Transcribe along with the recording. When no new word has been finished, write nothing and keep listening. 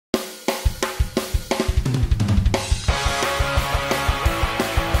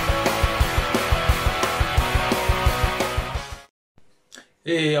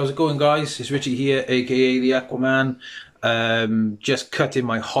Hey, how's it going, guys? It's Richie here, aka the Aquaman. Just cutting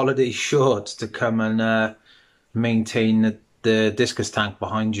my holiday short to come and maintain the discus tank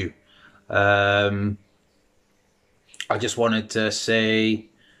behind you. I just wanted to say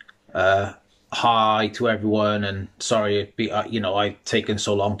hi to everyone, and sorry, I've taken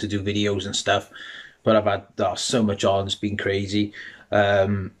so long to do videos and stuff, but I've had so much on. It's been crazy.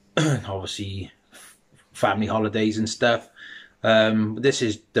 Obviously, family holidays and stuff. This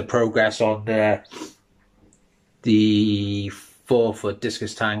is the progress on the 4-foot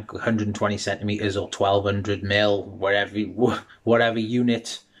discus tank, 120 centimeters or 1200 mil, whatever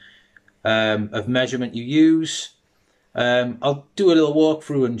unit of measurement you use. I'll do a little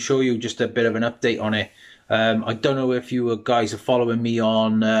walkthrough and show you just a bit of an update on it. I don't know if you guys are following me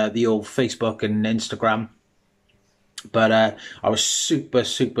on the old Facebook and Instagram, but I was super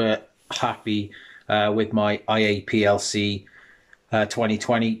happy with my IAPLC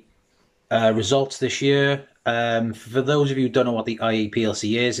 2020 results this year. For those of you who don't know what the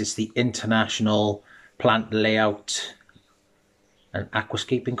IAPLC is, it's the International Plant Layout and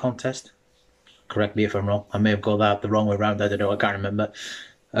Aquascaping Contest. Correct me if I'm wrong. I may have got that the wrong way around. I don't know. I can't remember.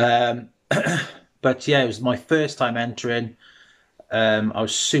 But yeah, it was my first time entering. I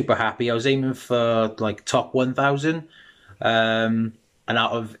was super happy. I was aiming for like top 1,000. And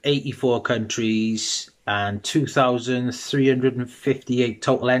out of 84 countries and 2,358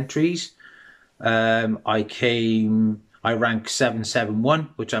 total entries, I ranked 771,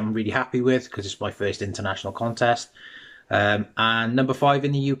 which I'm really happy with because it's my first international contest, and number 5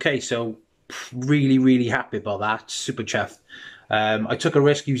 in the UK. So really happy about that. Super chuffed. I took a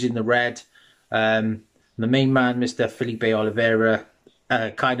risk using the red. The main man, Mr. Felipe Oliveira,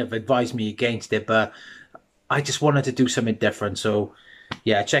 kind of advised me against it, but I just wanted to do something different. So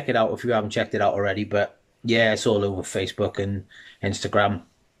yeah, check it out if you haven't checked it out already. But yeah, it's all over Facebook and Instagram.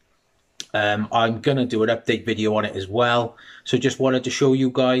 I'm gonna do an update video on it as well. So just wanted to show you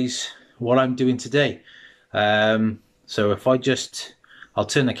guys what I'm doing today. So if I'll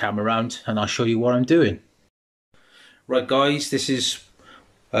turn the camera around and I'll show you what I'm doing. Right, guys, this is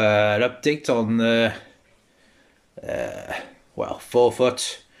an update on the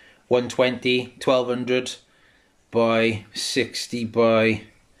 4-foot 120 1200 by 60 by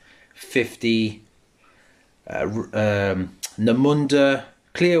 50 Namunda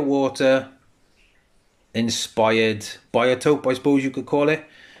clearwater inspired biotope, I suppose you could call it.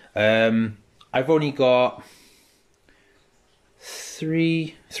 I've only got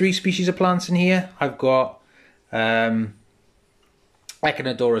three species of plants in here. I've got Echinodorus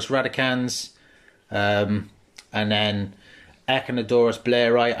radicans, and then Echinodorus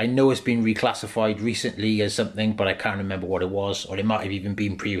blairi. I know it's been reclassified recently as something, but I can't remember what it was, or it might have even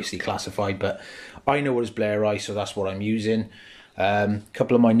been previously classified, but I know it is blairi, so that's what I'm using. A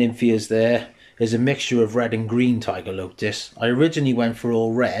couple of my nymphias there. There's a mixture of red and green tiger lotus. I originally went for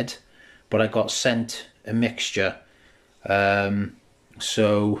all red, but I got sent a mixture. But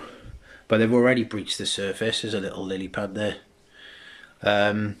they've already breached the surface. There's a little lily pad there.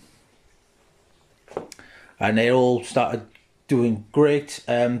 And they all started doing great.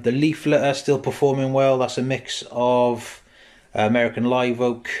 The leaf litter still performing well. That's a mix of American live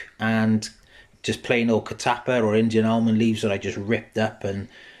oak and just plain old catappa or Indian almond leaves that I just ripped up and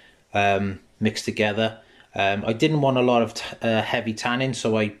mixed together. I didn't want a lot of heavy tannin,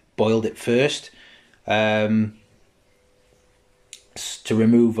 so I boiled it first to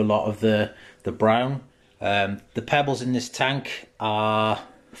remove a lot of the brown. The pebbles in this tank are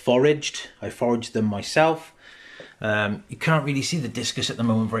foraged. I foraged them myself. You can't really see the discus at the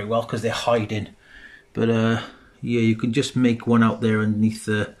moment very well because they're hiding, but yeah, you can just make one out there underneath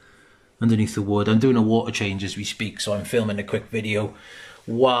the wood. I'm doing a water change as we speak, so I'm filming a quick video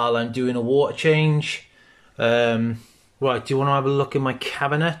while I'm doing a water change. Right, do you want to have a look in my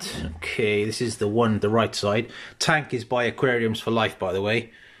cabinet? Okay, this is the right side. Tank is by Aquariums for Life, by the way.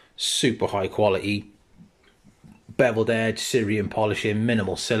 Super high quality. Beveled edge, Syrian polishing,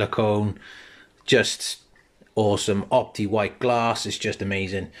 minimal silicone. Just awesome. Opti white glass. It's just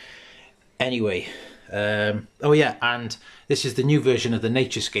amazing. Anyway, oh yeah, and this is the new version of the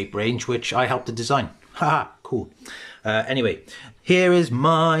Naturescape range, which I helped to design. Haha, cool. Anyway, here is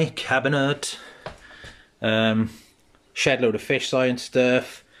my cabinet. Shed load of fish science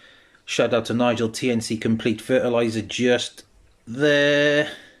stuff. Shout out to Nigel, TNC Complete Fertilizer just there.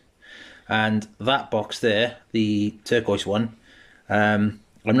 And that box there, the turquoise one, I'm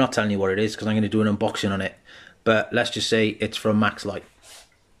not telling you what it is because I'm going to do an unboxing on it. But let's just say it's from Max Light.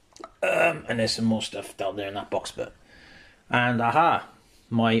 And there's some more stuff down there in that box. And aha,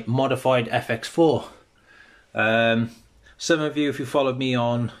 my modified FX4. Some of you, if you followed me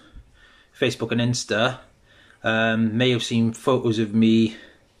on Facebook and Insta, may have seen photos of me.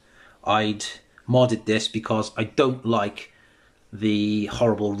 I'd modded this because I don't like the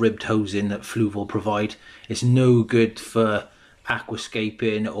horrible ribbed hosing that Fluval provide. It's no good for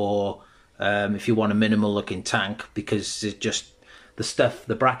aquascaping or if you want a minimal looking tank, because it's just the stuff,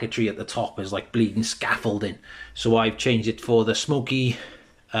 the bracketry at the top is like bleeding scaffolding. So I've changed it for the smoky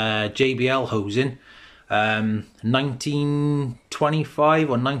JBL hosing, 1925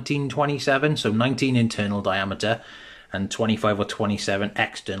 or 1927, so 19 internal diameter and 25 or 27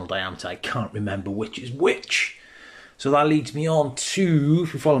 external diameter. I can't remember which is which. So that leads me on to,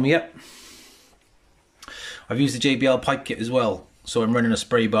 if you follow me up, I've used the JBL pipe kit as well. So I'm running a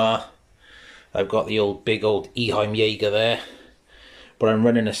spray bar. I've got the big old Eheim Jaeger there, but I'm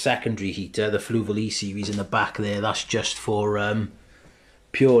running a secondary heater, the Fluval E series in the back there. That's just for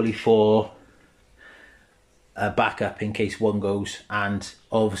purely for a backup in case one goes, and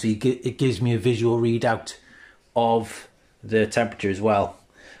obviously it gives me a visual readout of the temperature as well.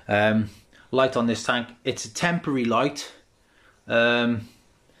 Light on this tank, it's a temporary light.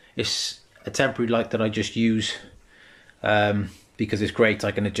 It's a temporary light that I just use because it's great.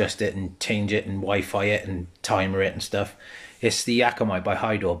 I can adjust it and change it and Wi-Fi it and timer it and stuff. It's the Akamai by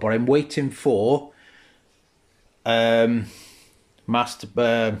Hydor, but I'm waiting for Life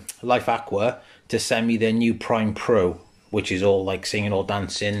Aqua to send me their new Prime Pro, which is all like singing or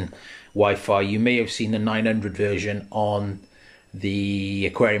dancing Wi-Fi. You may have seen the 900 version on the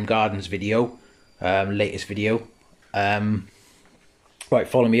Aquarium Gardens video, latest video. Right,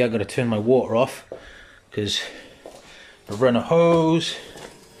 follow me. I'm going to turn my water off because I run a hose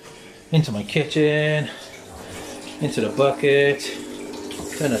into my kitchen, into the bucket,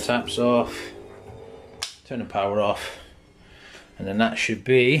 turn the taps off, turn the power off, and then that should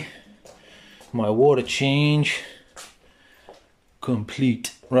be my water change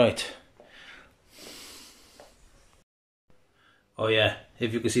complete. Right. Oh yeah,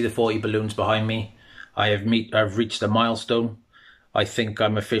 if you can see the 40 balloons behind me, I've reached a milestone. I think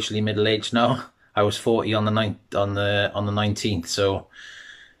I'm officially middle-aged now. I was 40 on the 19th, so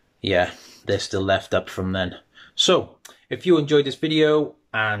yeah, they're still left up from then. So if you enjoyed this video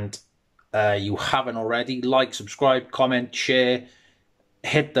and you haven't already, like, subscribe, comment, share,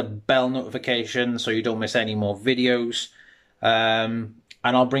 hit the bell notification so you don't miss any more videos, and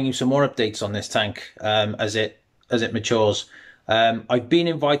I'll bring you some more updates on this tank as it matures. I've been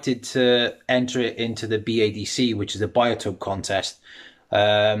invited to enter it into the BADC, which is the biotope contest,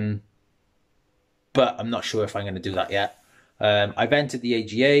 but I'm not sure if I'm going to do that yet. I've entered the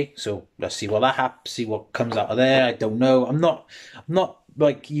AGA, so let's see what that happens, see what comes out of there. I don't know. I'm not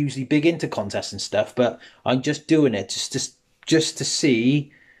like usually big into contests and stuff, but I'm just doing it just to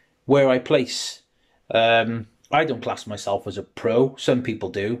see where I place. I don't class myself as a pro. Some people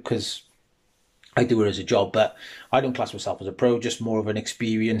do because I do it as a job, but I don't class myself as a pro, just more of an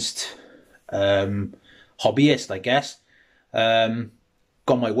experienced hobbyist, I guess. Got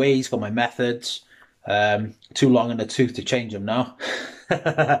my ways, got my methods. Too long in the tooth to change them now.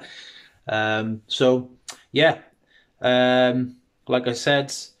 So yeah, like I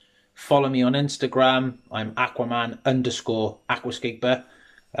said, follow me on Instagram. I'm Aquaman_aquascaper.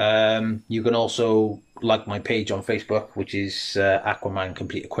 You can also like my page on Facebook, which is Aquaman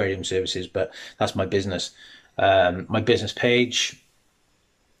Complete Aquarium Services, but that's my business. My business page.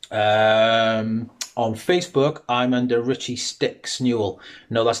 On Facebook, I'm under Richie Sticks Newell.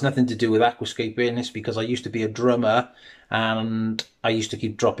 No, that's nothing to do with aquascaping. It's because I used to be a drummer and I used to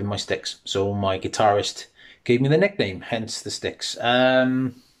keep dropping my sticks. So my guitarist gave me the nickname, hence the sticks. I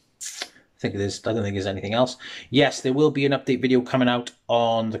don't think there's anything else. Yes, there will be an update video coming out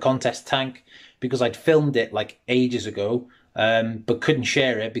on the contest tank because I'd filmed it like ages ago, but couldn't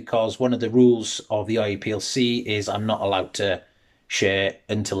share it because one of the rules of the IEPLC is I'm not allowed to share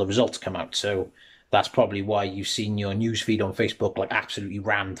until the results come out. So that's probably why you've seen your newsfeed on Facebook like absolutely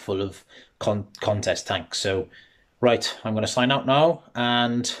rammed full of contest tanks. So, right, I'm going to sign out now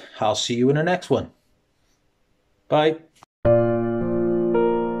and I'll see you in the next one. Bye.